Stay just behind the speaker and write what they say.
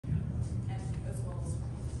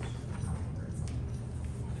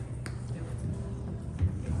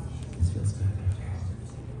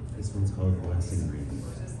one's called Blessing Rings.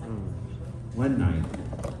 One night,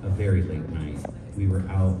 a very late night, we were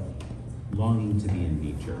out longing to be in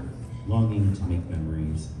nature, longing to make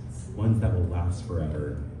memories, ones that will last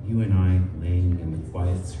forever. You and I laying in the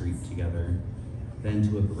quiet street together, then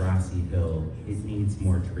to a grassy hill. It needs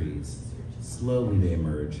more trees. Slowly they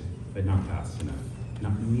emerge, but not fast enough,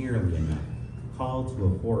 not nearly enough. Call to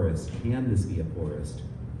a forest. Can this be a forest?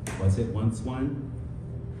 Was it once one?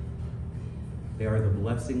 They are the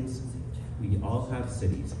blessings. We all have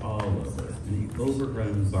cities all over, an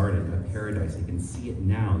overgrown garden of paradise. I can see it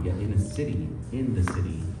now, yet in a city, in the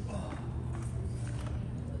city.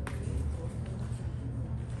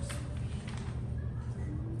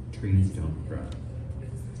 Trees don't grow.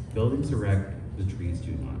 Buildings erect, the trees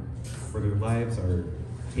do not. For their lives are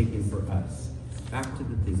taken for us. Back to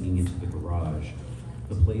the thinking, into the garage,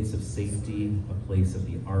 the place of safety, a place of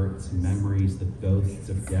the arts, memories, the ghosts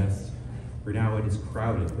of guests. For now it is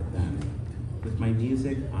crowded with them. With my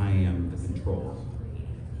music, I am the control.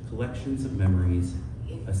 Collections of memories,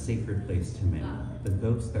 a sacred place to many. The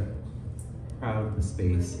ghosts that crowd the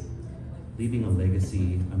space, leaving a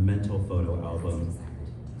legacy, a mental photo album,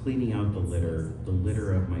 cleaning out the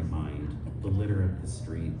litter of my mind, the litter of the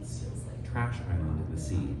streets, trash island of the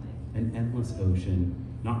sea, an endless ocean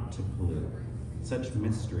not to pollute. Such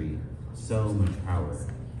mystery, so much power.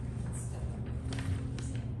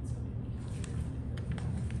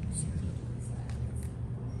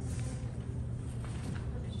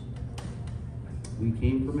 We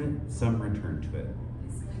came from it, some returned to it.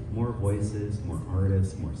 More voices, more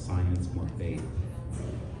artists, more science, more faith.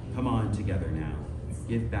 Come on together now.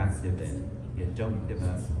 Give back, give in, yet don't give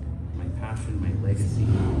up. My passion, my legacy,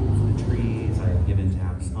 the trees I have given to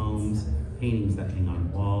happy homes, paintings that hang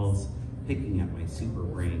on walls, picking at my super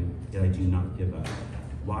brain, yet I do not give up.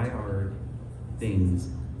 Why are things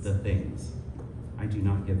the things? I do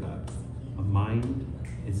not give up. A mind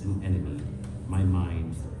is an enemy. My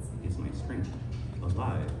mind is my strength.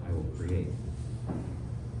 Alive, I will create.